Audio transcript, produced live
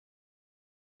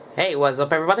Hey, what's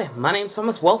up everybody? My name's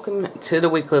Thomas, welcome to the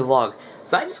weekly vlog.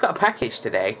 So I just got a package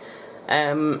today.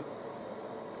 Yep.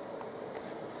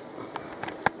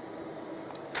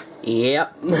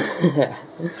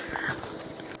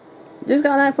 Just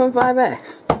got an iPhone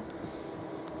 5S.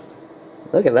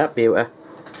 Look at that beauty.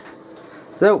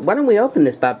 So why don't we open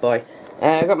this bad boy?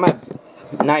 I got my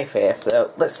knife here,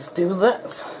 so let's just do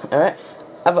that. Alright.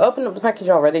 I've opened up the package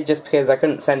already just because I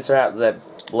couldn't censor out the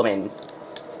blooming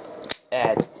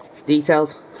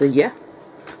details. So yeah,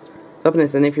 open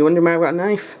this, and if you're wondering why I've got a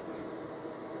knife,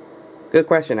 good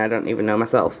question, I don't even know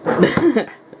myself.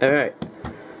 Alright,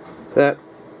 so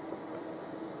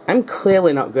I'm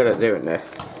clearly not good at doing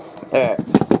this. Alright,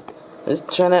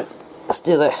 just trying to, let's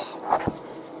do this.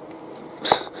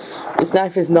 This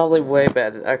knife is normally way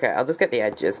better. Okay, I'll just get the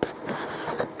edges.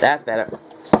 That's better.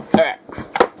 Alright,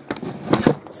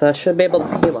 so I should be able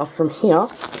to peel off from here.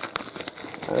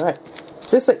 Alright.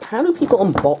 So it's like, how do people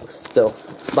unbox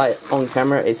stuff, like, on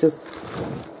camera? It's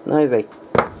just noisy.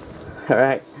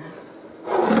 Alright.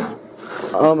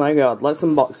 Oh my god, let's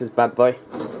unbox this bad boy.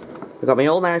 I've got my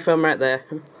old iPhone right there.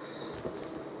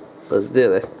 Let's do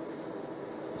this.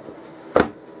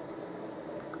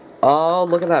 Oh,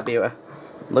 look at that beauty.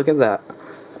 Look at that.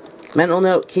 Mental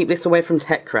note, keep this away from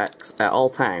tech cracks at all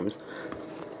times.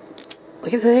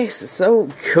 Look at this, it's so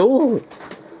cool.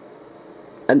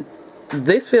 And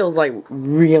this feels like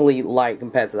really light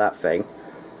compared to that thing.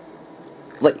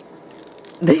 Like,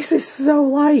 this is so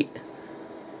light.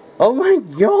 Oh my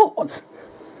god.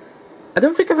 I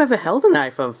don't think I've ever held an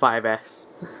iPhone 5S.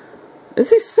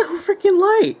 This is so freaking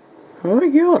light. Oh my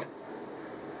god.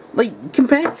 Like,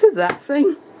 compared to that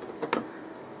thing,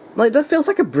 like, that feels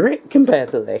like a brick compared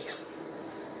to this.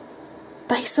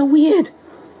 That is so weird.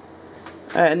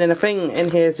 And then the thing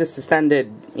in here is just a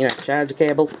standard, you know, charger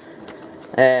cable.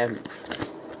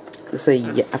 So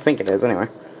yeah, I think it is anyway.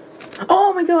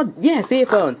 Oh my god, yes,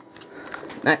 earphones!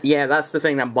 Yeah, that's the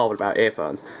thing that I'm bothered about,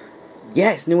 earphones.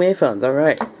 Yes, new earphones,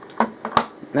 alright.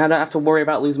 Now I don't have to worry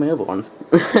about losing my other ones.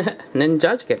 And then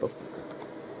charger cable.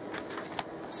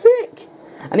 Sick!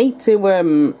 I need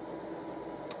to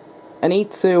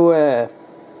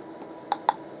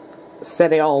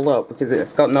set it all up because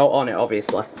it's got no on it,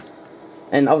 obviously.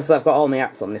 And obviously I've got all my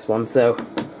apps on this one, so...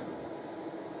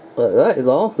 But that is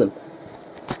awesome.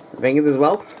 The thing is as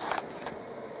well,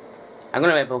 I'm going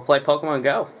to be able to play Pokemon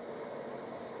Go.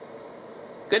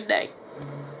 Good day.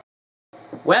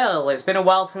 Well, it's been a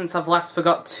while since I've last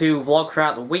forgot to vlog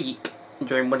throughout the week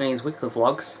during one of these weekly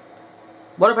vlogs.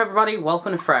 What up everybody,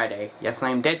 welcome to Friday. Yes,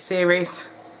 I'm dead serious.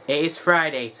 It is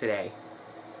Friday today.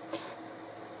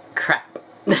 Crap.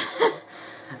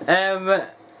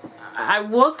 I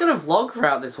was going to vlog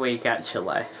throughout this week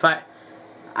actually. In fact,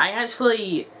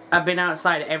 I've been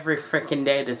outside every freaking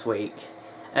day this week,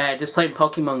 just playing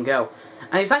Pokemon Go.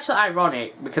 And it's actually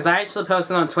ironic, because I actually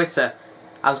posted on Twitter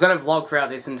I was going to vlog throughout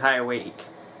this entire week.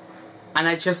 And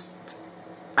I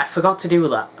forgot to do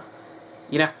that.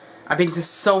 You know, I've been to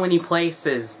so many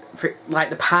places, like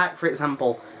the park for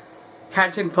example,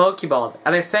 catching Pokemon.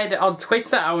 And I said on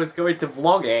Twitter I was going to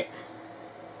vlog it.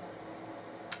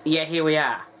 Yeah, here we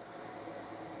are.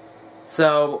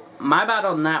 So, my bad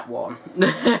on that one.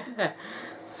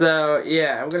 So,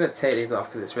 yeah, I'm going to take these off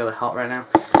because it's really hot right now.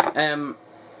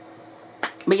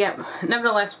 But yeah,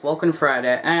 nevertheless, welcome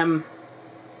Friday. I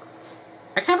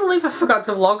can't believe I forgot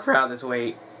to vlog throughout this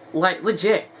week. Like,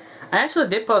 legit. I actually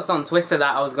did post on Twitter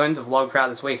that I was going to vlog throughout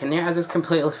this week, and yeah, I just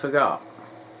completely forgot.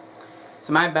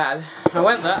 So, my bad.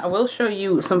 However, I will show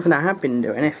you something I have been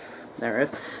doing, if there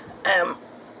is. So,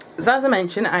 as I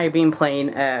mentioned, I've been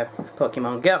playing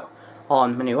Pokemon Go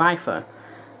on my new iPhone.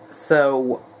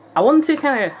 So, I want to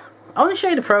show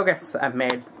you the progress I've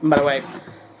made. By the way,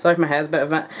 sorry if my hair's a bit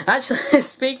of a... Actually,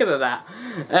 speaking of that,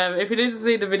 if you didn't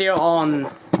see the video on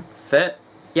Thursday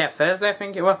I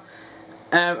think it was,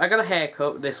 I got a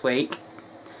haircut this week.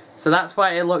 So that's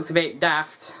why it looks a bit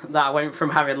daft that I went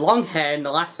from having long hair in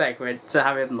the last segment to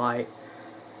having, like,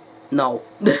 no.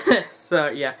 So,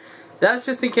 yeah. That's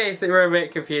just in case it were a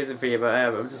bit confusing for you, but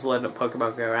I'm just loading up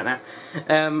Pokemon Go right now.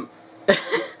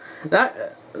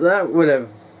 That would have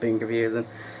been confusing.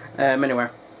 Anyway.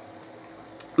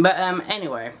 But,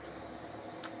 anyway.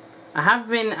 I have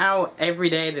been out every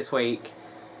day this week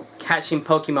catching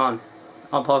Pokemon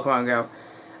on Pokemon Go.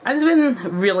 And it's been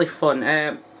really fun.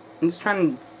 I'm just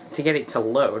trying to get it to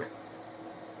load.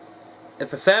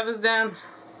 It's the server's down.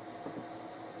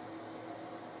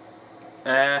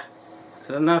 I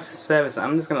don't know if it's service.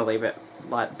 I'm just gonna leave it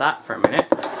like that for a minute.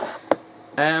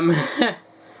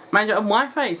 Mind you, on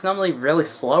Wi-Fi it's normally really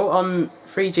slow. On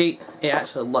 3G it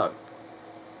actually low.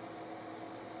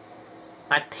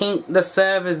 I think the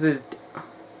servers is...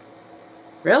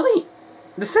 Really?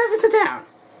 The servers are down?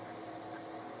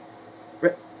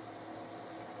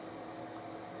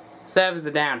 Servers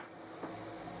are down.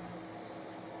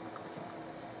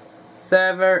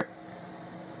 Server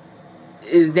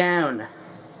is down.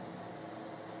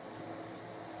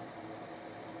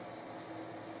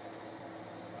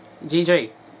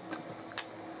 GG.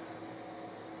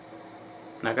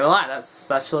 Not gonna lie, that's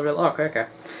actually real luck. Okay.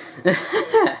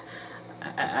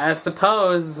 I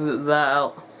suppose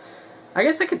that I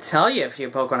guess I could tell you a few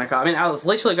Pokemon I caught. I mean, I was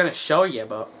literally gonna show you,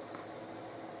 but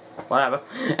whatever.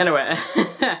 Anyway,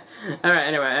 alright.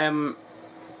 Anyway,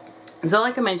 so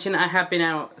like I mentioned, I have been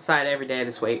outside every day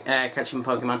this week, catching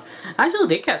Pokemon. I actually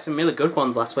did catch some really good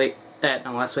ones last week.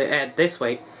 Not last week. This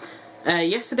week.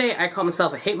 Yesterday, I caught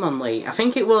myself a Hitmonlee. I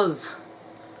think it was,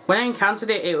 when I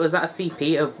encountered it, it was at a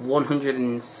CP of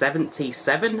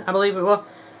 177, I believe it was.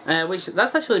 Which,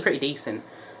 that's actually pretty decent.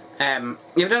 If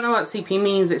you don't know what CP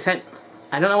means,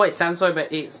 I don't know what it stands for,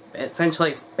 but it's essentially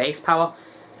it's base power.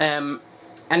 And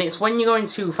it's when you're going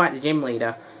to fight the gym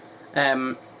leader,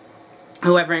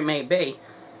 whoever it may be,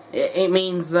 it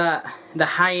means that the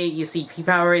higher your CP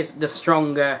power is, the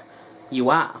stronger you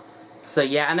are. So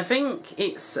yeah, and I think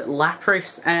it's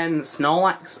Lapras and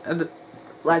Snorlax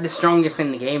are the strongest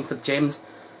in the game for the gyms.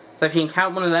 So if you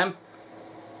encounter one of them,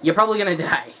 you're probably gonna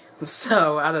die.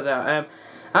 So, I don't know.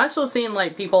 I'm actually seeing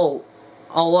like people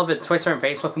all over Twitter and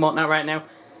Facebook and whatnot right now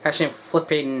actually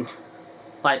flipping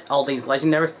like all these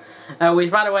legendaries. Which,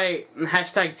 by the way,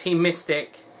 hashtag Team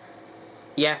Mystic.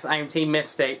 Yes, I'm Team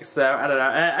Mystic, so I don't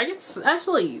know. I guess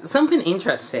actually something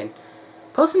interesting.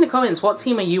 Post in the comments, what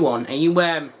team are you on? Are you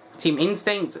Team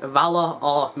Instinct, Valor,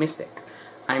 or Mystic?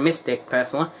 I'm Mystic,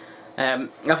 personally. I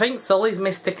think Sully's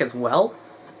Mystic as well.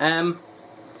 I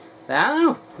don't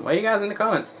know. What are you guys in the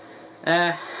comments?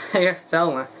 I guess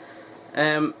tell me.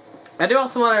 I do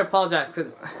also want to apologise,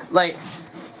 because, like,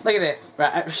 look at this.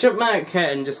 Right, I shut my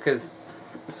curtain just because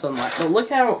sunlight. But look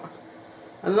how,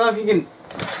 I don't know if you can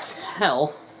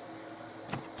tell,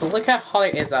 but look how hot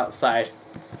it is outside.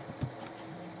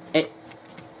 It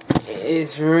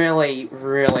is really,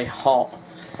 really hot.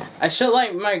 I shut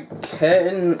like my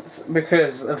curtains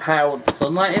because of how the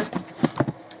sunlight is,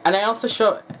 and I also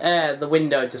shut the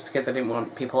window just because I didn't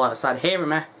want people outside hearing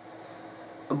me.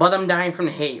 But I'm dying from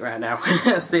the heat right now.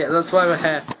 See, that's why my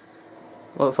hair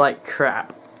looks like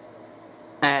crap,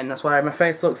 and that's why my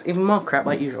face looks even more crap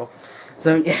like usual.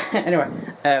 So yeah. Anyway,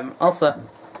 also,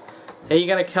 are you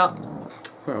gonna call?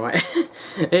 Where am I?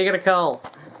 Are you gonna call?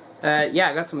 Yeah,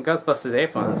 I got some Ghostbusters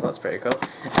earphones, so that's pretty cool.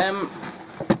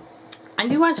 I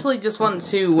do actually just want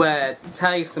to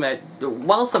tell you something,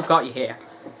 whilst I've got you here.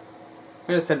 I'm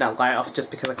going to turn that light off just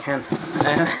because I can.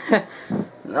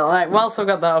 Like, whilst I've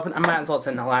got that open, I might as well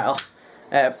turn the light off.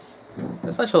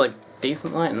 It's actually a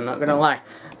decent light, I'm not going to lie.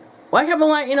 Why can't my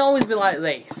lighting always be like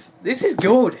this? This is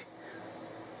good.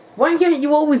 Why can't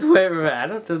you always wear it? I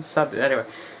don't understand it. Anyway,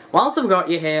 whilst I've got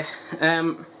you here,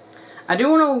 I do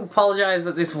want to apologise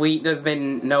that this week there's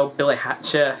been no Billy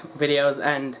Hatcher videos,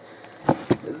 and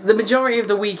the majority of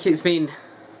the week it's been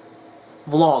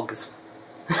vlogs.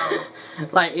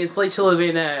 Like, it's literally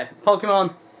been a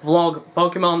Pokemon, vlog,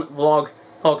 Pokemon, vlog,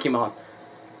 Pokemon.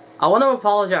 I want to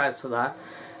apologise for that.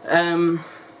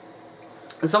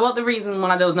 So what the reason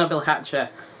why there was no Bill Hatcher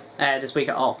this week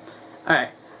at all? Alright,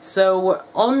 so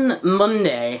on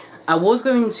Monday I was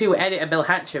going to edit a Bill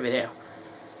Hatcher video.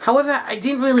 However, I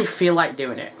didn't really feel like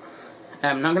doing it.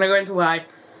 I'm not going to go into why.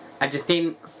 I just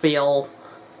didn't feel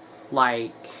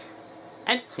like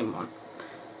editing one.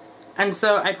 And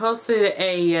so I posted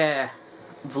a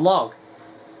vlog.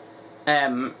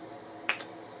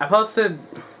 I posted...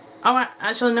 Oh,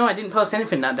 actually no, I didn't post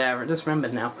anything that day. I just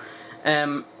remembered now.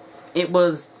 It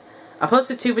was... I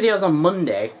posted 2 videos on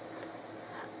Monday.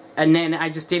 And then I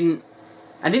just didn't...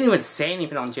 I didn't even say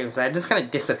anything on Tuesday. I just kind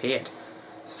of disappeared.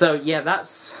 So yeah,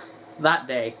 that's that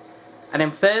day. And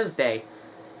then Thursday,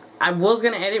 I was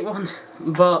going to edit one,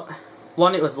 but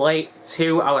 1, it was late,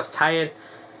 2, I was tired,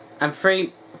 and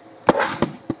 3,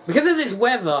 because of this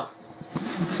weather,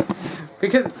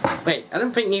 because, wait, I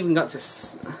don't think you even got to,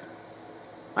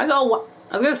 why is it all,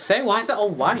 I was going to say, why is it all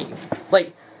white?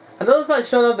 Like, I don't know if I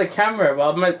showed off the camera,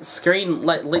 but my screen,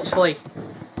 like, literally,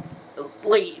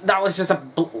 like, that was just a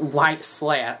white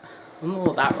slate. I don't know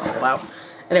what that was about.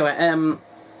 Anyway,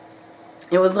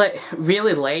 it was like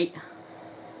really late,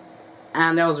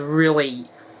 and it was really,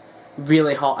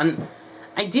 really hot, and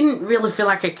I didn't really feel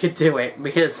like I could do it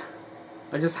because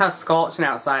of just how scorching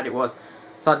outside it was.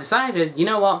 So I decided, you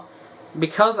know what,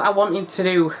 because I wanted to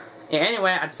do it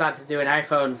anyway, I decided to do an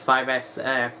iPhone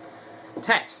 5S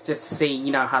test just to see,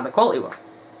 you know, how the quality was.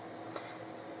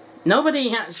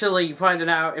 Nobody actually finding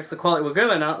out if the quality were good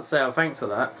or not, so thanks for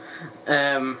that.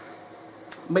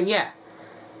 But yeah,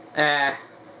 and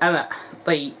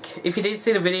like, if you did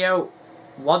see the video,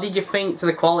 what did you think to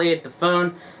the quality of the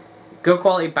phone? Good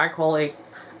quality, bad quality?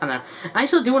 I don't know. I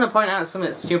actually do want to point out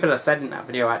something stupid I said in that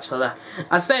video, actually.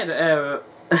 I said,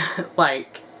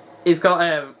 like, it's got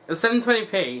a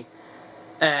 720p,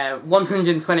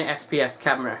 120 FPS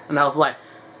camera, and I was like,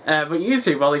 but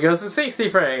YouTube only goes to 60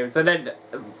 frames, and then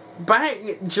back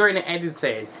during the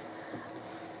editing,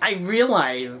 I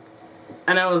realised,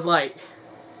 and I was like,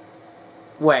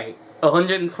 wait,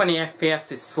 120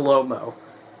 FPS is slow-mo,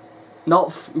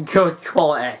 not good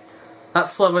quality.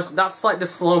 That's slow-mo, that's like the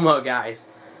slow-mo guys.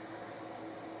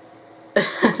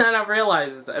 And then I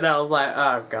realised, and I was like,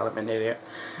 oh god, I'm an idiot.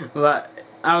 But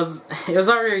it was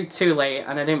already too late,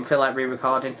 and I didn't feel like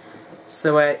re-recording.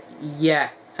 So, yeah.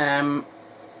 But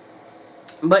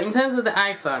in terms of the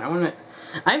iPhone,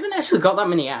 I haven't actually got that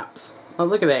many apps. Oh,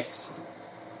 look at this.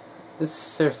 This is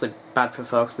seriously bad for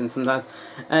focusing sometimes.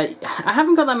 I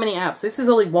haven't got that many apps. This is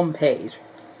only one page.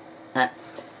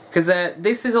 Because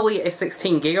this is only a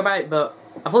 16GB, but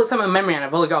I've looked at my memory and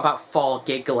I've only got about 4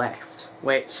 gig left.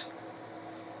 Which,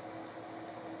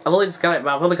 I've only just got it,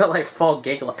 but I've only got like 4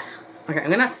 gig left. Okay, I'm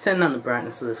going to have to turn down the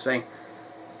brightness of this thing.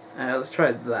 Let's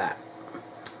try that.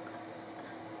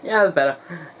 Yeah, that's better.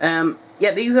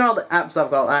 Yeah, these are all the apps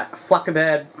I've got. Like Flappy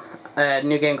Bird, a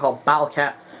new game called Battle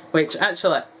Cat, which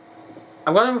actually,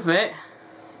 I've got to admit,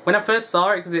 when I first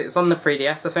saw it, because it's on the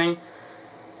 3DS, I think,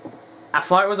 I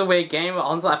thought it was a weird game, but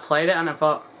honestly I played it and I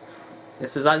thought,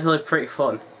 this is actually pretty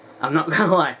fun. I'm not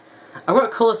gonna lie. I've got a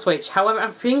colour switch, however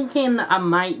I'm thinking I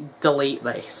might delete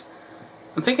this.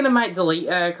 I'm thinking I might delete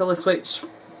colour switch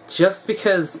just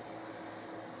because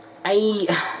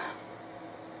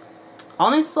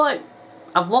honestly,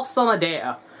 I've lost all my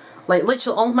data. Like,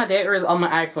 literally all my data is on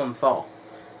my iPhone 4.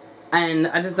 And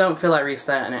I just don't feel like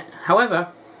restarting it. However,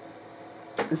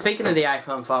 speaking of the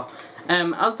iPhone 4, I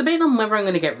was debating on whether I'm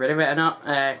going to get rid of it or not.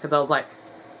 Because I was like,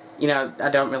 you know, I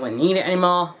don't really need it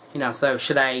anymore. You know, so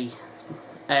should I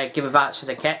give a voucher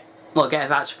to Kex? Well, get a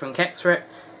voucher from Kex for it.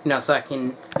 You know, so I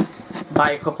can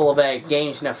buy a couple of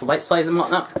games, you know, for Let's Plays and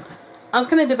whatnot. I was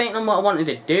kind of debating on what I wanted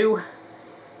to do.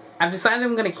 I've decided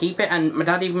I'm going to keep it, and my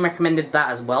dad even recommended that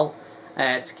as well,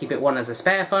 to keep it one as a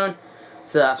spare phone.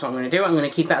 So that's what I'm going to do. I'm going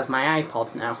to keep it as my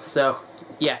iPod now. So,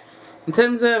 yeah. In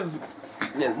terms of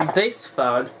this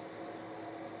phone,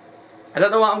 I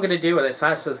don't know what I'm going to do with this.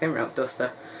 Actually, it's getting real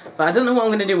duster. But I don't know what I'm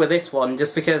going to do with this one,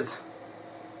 just because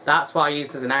that's what I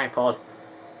used as an iPod.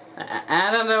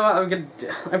 I don't know what I'm going to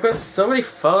do. I've got so many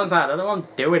phones now, I don't know what I'm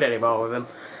doing anymore with them.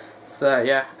 So,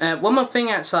 yeah. One more thing,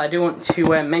 actually, I do want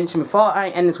to mention before I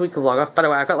end this weekly vlog off. By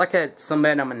the way, I've got like a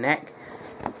sunburn on my neck.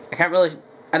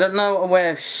 I don't know a way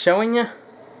of showing you.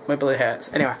 My blood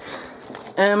hurts. Anyway.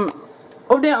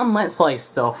 Update on Let's Play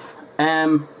stuff.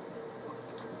 I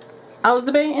was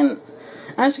debating,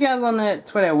 I asked you guys on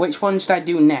Twitter, which one should I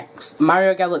do next?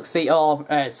 Mario Galaxy or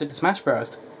Super Smash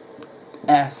Bros?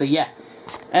 So, yeah.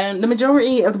 The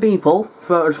majority of the people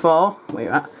voted for,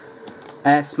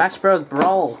 Smash Bros.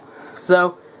 Brawl.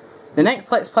 So, the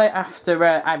next Let's Play after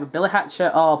either Billy Hatcher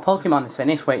or Pokemon is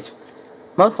finished, which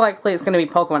most likely it's going to be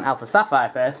Pokemon Alpha Sapphire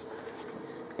first,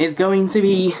 is going to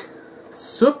be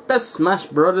Super Smash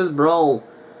Bros. Brawl.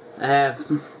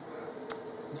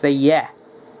 So yeah,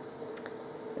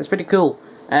 it's pretty cool.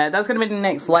 That's going to be the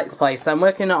next Let's Play, so I'm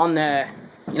working on,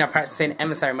 you know, practicing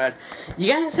emissary mode.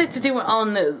 You guys said to do it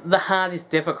on the hardest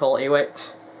difficulty, which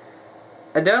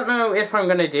I don't know if I'm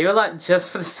going to do that just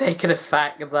for the sake of the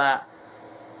fact that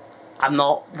I'm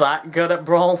not that good at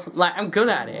Brawl. Like, I'm good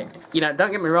at it, you know,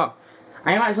 don't get me wrong.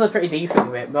 I am actually pretty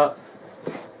decent with it, but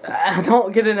I'm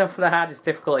not good enough for the hardest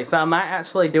difficulty, so I might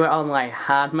actually do it on, like,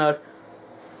 hard mode.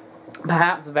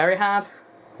 Perhaps very hard.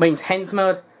 But intense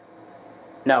mode?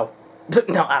 No.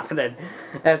 Not happening.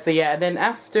 So yeah, and then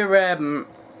after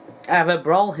either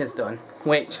Brawl is done,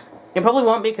 which it probably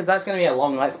won't be because that's going to be a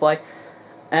long Let's Play.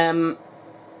 So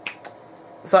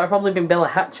it'll probably be Billy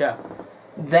Hatcher.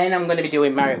 Then I'm going to be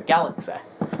doing Mario Galaxy.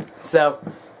 So,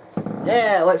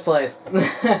 yeah, Let's Plays.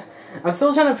 I'm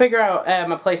still trying to figure out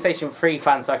my PlayStation 3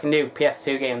 fan so I can do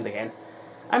PS2 games again.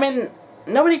 I mean,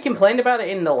 nobody complained about it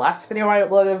in the last video I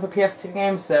uploaded of a PS2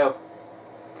 game, so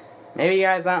maybe you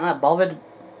guys aren't that bothered.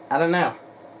 I don't know.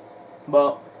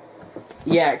 But,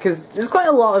 yeah, because there's quite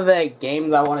a lot of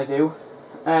games I want to do.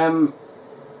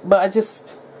 But I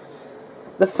just...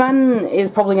 the fan is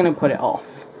probably going to put it off.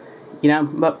 You know,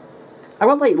 but I've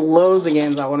got like loads of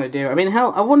games I want to do. I mean,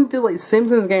 hell, I want to do like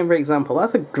Simpsons game, for example.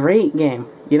 That's a great game,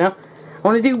 you know? I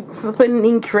want to do flipping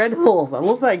Incredibles. I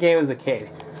love that game as a kid.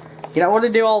 You know, I want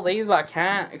to do all these, but I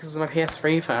can't because I'm a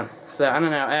PS3 fan. So, I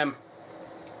don't know.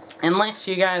 Unless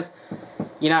you guys,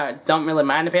 you know, don't really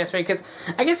mind the PS3, because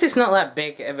I guess it's not that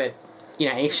big of a, you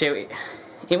know, issue.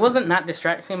 It wasn't that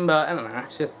distracting, but I don't know.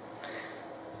 It's just,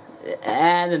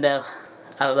 I don't know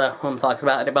what I'm talking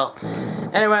about anymore.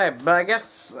 Anyway, but I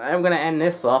guess I'm going to end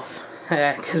this off,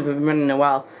 because we've been running a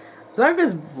while. Sorry if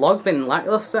this vlog's been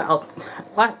lackluster.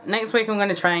 Next week I'm going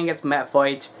to try and get some better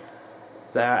footage.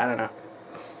 So, I don't know.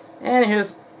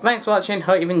 Anywho, thanks for watching,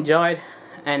 hope you've enjoyed,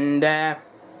 and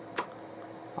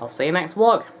I'll see you next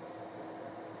vlog.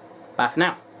 Bye for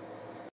now.